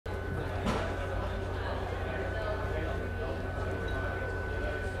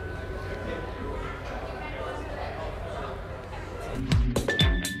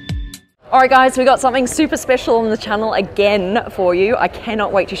All right guys, we got something super special on the channel again for you. I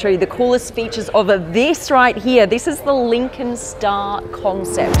cannot wait to show you the coolest features of this right here. This is the Lincoln Star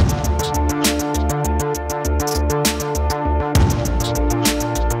concept.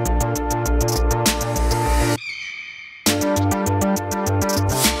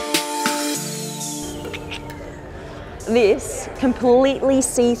 This completely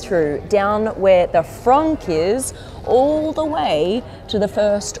see-through down where the frunk is, all the way to the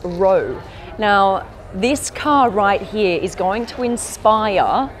first row. Now, this car right here is going to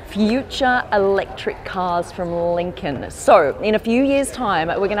inspire future electric cars from Lincoln. So in a few years' time,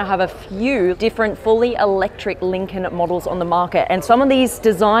 we're going to have a few different fully electric Lincoln models on the market. And some of these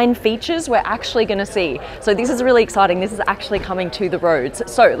design features we're actually going to see. So this is really exciting. This is actually coming to the roads.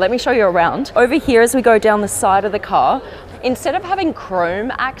 So let me show you around. Over here, as we go down the side of the car, instead of having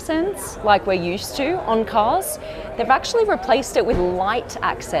chrome accents like we're used to on cars, they've actually replaced it with light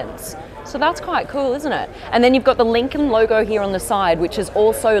accents. So that's quite cool, isn't it? And then you've got the Lincoln logo here on the side, which is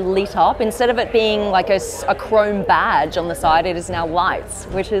also lit up. Instead of it being like a chrome badge on the side, it is now lights,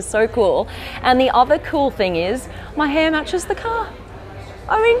 which is so cool. And the other cool thing is my hair matches the car.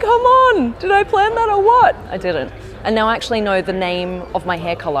 I mean, come on, did I plan that or what? I didn't. And now I actually know the name of my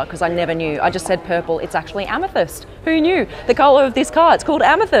hair color because I never knew. I just said purple, it's actually amethyst. Who knew? The color of this car, it's called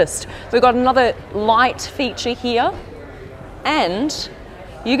amethyst. We've got another light feature here. And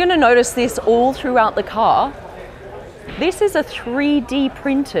you're gonna notice this all throughout the car. This is a 3D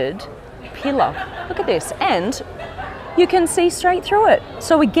printed pillar. Look at this, and you can see straight through it.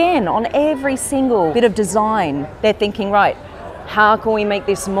 So again, on every single bit of design, they're thinking, right, how can we make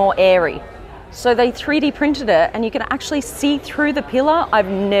this more airy? So they 3D printed it and you can actually see through the pillar. I've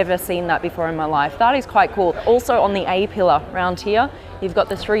never seen that before in my life. That is quite cool. Also on the A pillar around here, you've got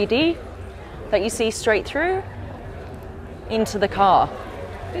the 3D that you see straight through into the car.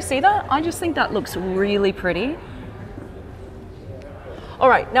 Do you see that? I just think that looks really pretty. All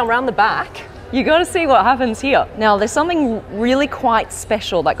right, now around the back, you got to see what happens here. Now there's something really quite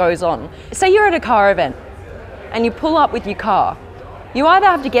special that goes on. Say you're at a car event and you pull up with your car. You either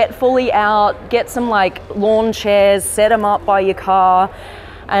have to get fully out, get some like lawn chairs, set them up by your car,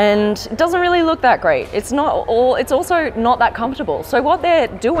 and it doesn't really look that great. It's also not that comfortable. So what they're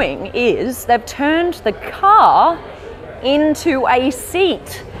doing is they've turned the car into a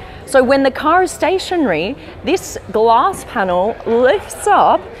seat. So when the car is stationary, this glass panel lifts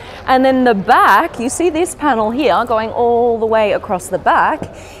up, and then the back, you see this panel here going all the way across the back,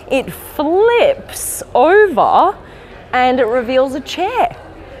 it flips over and it reveals a chair.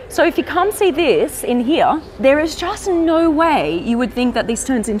 So if you come see this in here, there is just no way you would think that this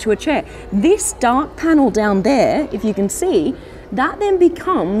turns into a chair. This dark panel down there, if you can see, that then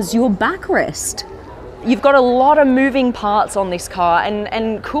becomes your backrest. You've got a lot of moving parts on this car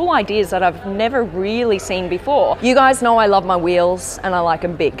and cool ideas that I've never really seen before. You guys know I love my wheels and I like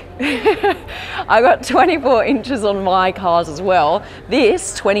them big. I got 24 inches on my cars as well.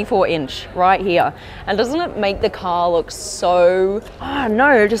 This 24 inch right here. And doesn't it make the car look so, oh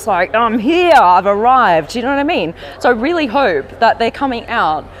no, just like, I'm here, I've arrived. Do you know what I mean? So I really hope that they're coming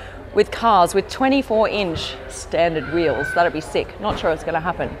out with cars with 24-inch standard wheels. That'd be sick. Not sure it's gonna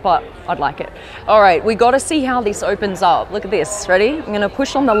happen, but I'd like it. All right, we gotta see how this opens up. Look at this, ready? I'm gonna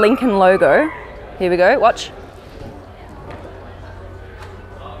push on the Lincoln logo. Here we go, watch.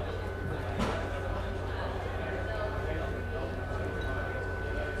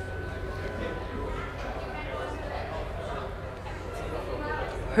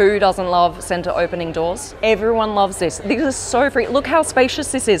 Who doesn't love center opening doors? Everyone loves this. This is so free. Look how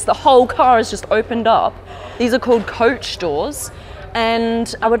spacious this is. The whole car is just opened up. These are called coach doors,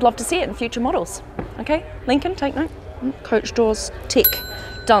 and I would love to see it in future models. Okay, Lincoln, take note. Coach doors, tick,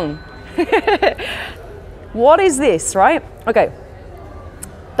 done. What is this, right? Okay,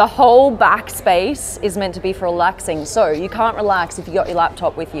 the whole back space is meant to be for relaxing, so you can't relax if you got your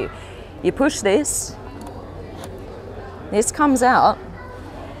laptop with you. You push this comes out.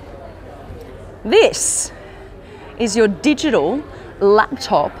 This is your digital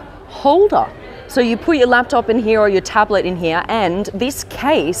laptop holder. So you put your laptop in here or your tablet in here, and this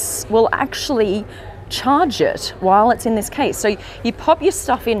case will actually charge it while it's in this case. So you pop your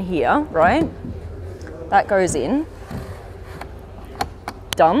stuff in here, right? That goes in.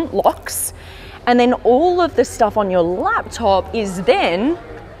 Done, locks. And then all of the stuff on your laptop is then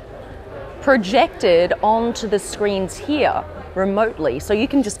projected onto the screens here remotely. So you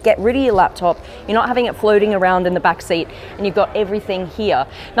can just get rid of your laptop. You're not having it floating around in the back seat, and you've got everything here.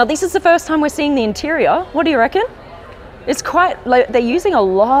 Now this is the first time we're seeing the interior. What do you reckon? It's quite, like, they're using a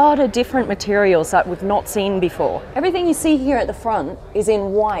lot of different materials that we've not seen before. Everything you see here at the front is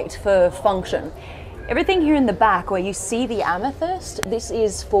in white for function. Everything here in the back where you see the amethyst, this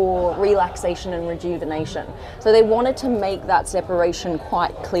is for relaxation and rejuvenation. So they wanted to make that separation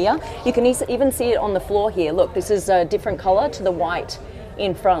quite clear. You can even see it on the floor here. Look, this is a different color to the white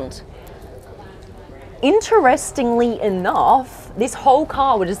in front. Interestingly enough, this whole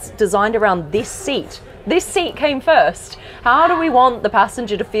car was designed around this seat. This seat came first. How do we want the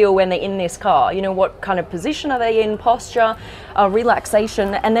passenger to feel when they're in this car? You know, what kind of position are they in, posture,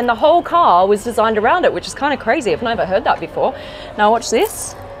 relaxation, and then the whole car was designed around it, which is kind of crazy. I've never heard that before. Now watch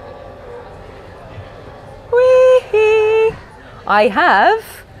this. Whee! I have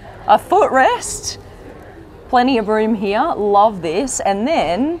a footrest, plenty of room here, love this, and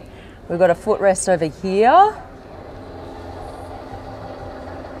then we've got a footrest over here.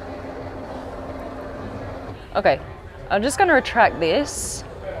 Okay, I'm just going to retract this.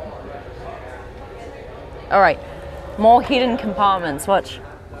 All right, more hidden compartments, watch.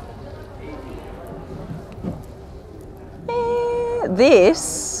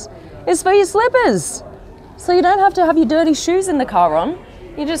 This is for your slippers. So you don't have to have your dirty shoes in the car on.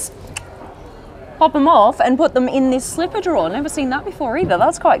 You just pop them off and put them in this slipper drawer. Never seen that before either,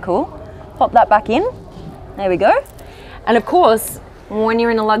 that's quite cool. Pop that back in, there we go. And of course, when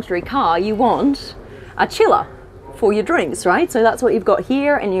you're in a luxury car, you want a chiller for your drinks, right? So that's what you've got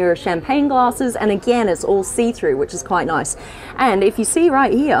here, and your champagne glasses, and again, it's all see-through, which is quite nice. And if you see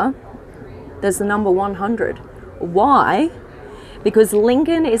right here, there's the number 100. Why? Because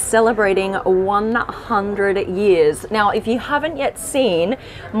Lincoln is celebrating 100 years. Now, if you haven't yet seen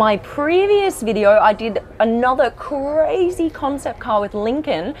my previous video, I did another crazy concept car with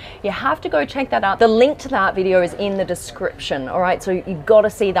Lincoln. You have to go check that out. The link to that video is in the description, all right? So you gotta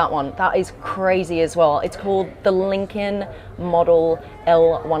see that one. That is crazy as well. It's called the Lincoln Model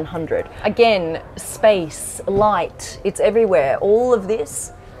L100. Again, space, light, it's everywhere. All of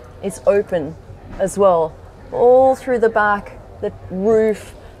this is open as well, all through the back, the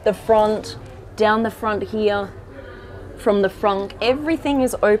roof, the front, down the front here, from the frunk, everything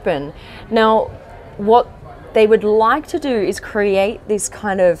is open. Now, what they would like to do is create this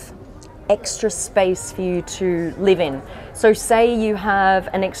kind of extra space for you to live in. So say you have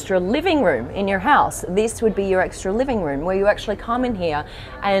an extra living room in your house. This would be your extra living room where you actually come in here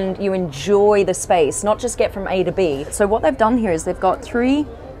and you enjoy the space, not just get from A to B. So what they've done here is they've got 3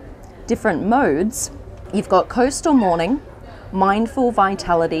 different modes. You've got coastal morning, mindful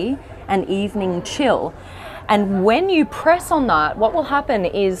vitality, and evening chill. And when you press on that, what will happen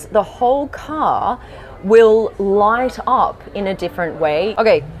is the whole car will light up in a different way.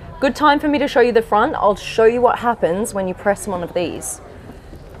 Okay, good time for me to show you the front. I'll show you what happens when you press one of these.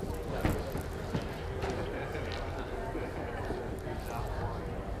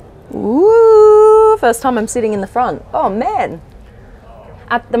 Ooh, first time I'm sitting in the front. Oh man.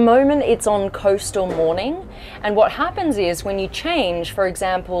 At the moment, it's on coastal morning, and what happens is when you change, for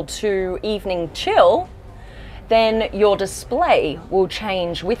example, to evening chill, then your display will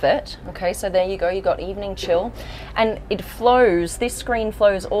change with it. Okay, so there you go, you got evening chill, and it flows, this screen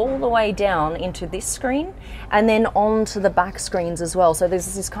flows all the way down into this screen and then onto the back screens as well. So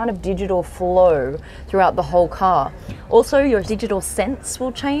there's this kind of digital flow throughout the whole car. Also, your digital sense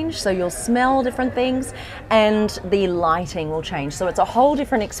will change, so you'll smell different things, and the lighting will change. So it's a whole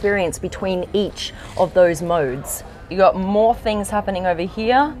different experience between each of those modes. You got more things happening over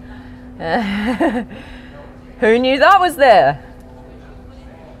here. Who knew that was there?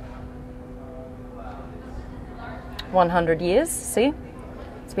 100 years, see?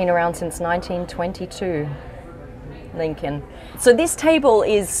 It's been around since 1922, Lincoln. So this table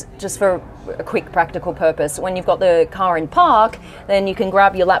is just for a quick practical purpose. When you've got the car in park, then you can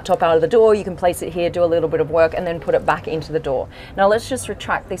grab your laptop out of the door, you can place it here, do a little bit of work, and then put it back into the door. Now let's just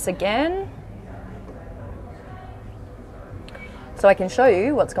retract this again, so I can show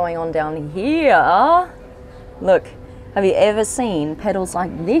you what's going on down here. Look, have you ever seen pedals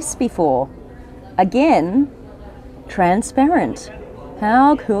like this before? Again, transparent.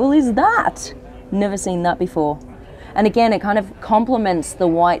 How cool is that? Never seen that before. And again, it kind of complements the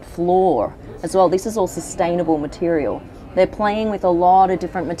white floor as well. This is all sustainable material. They're playing with a lot of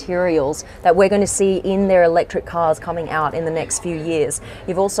different materials that we're going to see in their electric cars coming out in the next few years.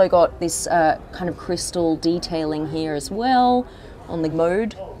 You've also got this kind of crystal detailing here as well on the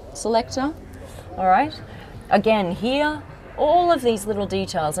mode selector. All right. Again, here, all of these little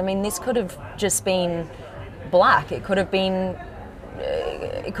details. I mean, this could have just been black. It could have been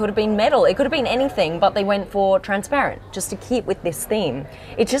it could have been metal, it could have been anything, but they went for transparent just to keep with this theme.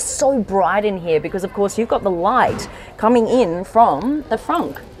 It's just so bright in here because of course you've got the light coming in from the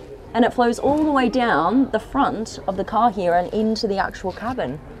frunk and it flows all the way down the front of the car here and into the actual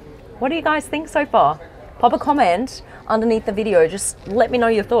cabin. What do you guys think so far? Pop a comment underneath the video, just let me know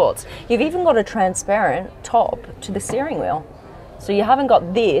your thoughts. You've even got a transparent top to the steering wheel. So you haven't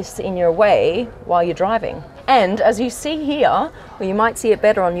got this in your way while you're driving. And as you see here, or you might see it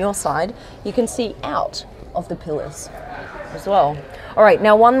better on your side, you can see out of the pillars as well. All right,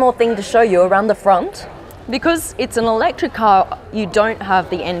 now one more thing to show you around the front. Because it's an electric car, you don't have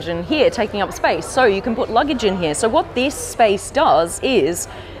the engine here taking up space, so you can put luggage in here. So what this space does is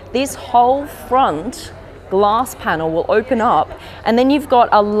this whole front glass panel will open up, and then you've got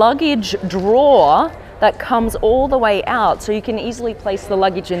a luggage drawer that comes all the way out, so you can easily place the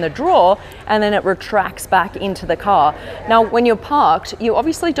luggage in the drawer and then it retracts back into the car. Now, when you're parked, you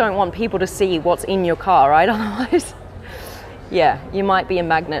obviously don't want people to see what's in your car, right? Otherwise, yeah, you might be a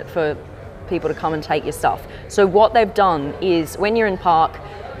magnet for people to come and take your stuff. So what they've done is when you're in park,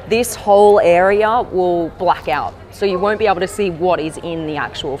 this whole area will black out. So you won't be able to see what is in the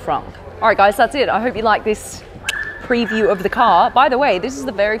actual frunk. All right, guys, that's it. I hope you like this preview of the car. By the way, this is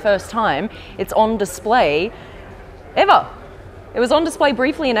the very first time it's on display ever. It was on display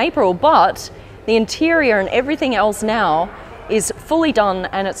briefly in April, but the interior and everything else now is fully done,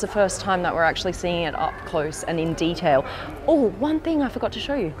 and it's the first time that we're actually seeing it up close and in detail. Oh, one thing I forgot to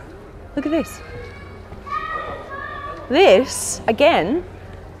show you. Look at this. This, again,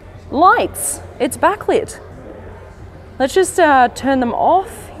 lights. It's backlit. Let's just turn them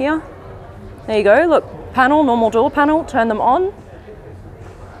off here. There you go, look. Panel, normal door panel, turn them on.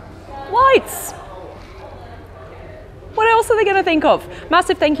 Lights. What else are they gonna think of?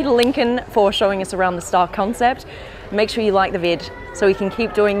 Massive thank you to Lincoln for showing us around the Star concept. Make sure you like the vid so we can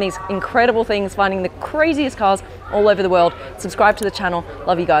keep doing these incredible things, finding the craziest cars all over the world. Subscribe to the channel.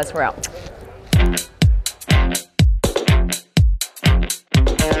 Love you guys, we're out.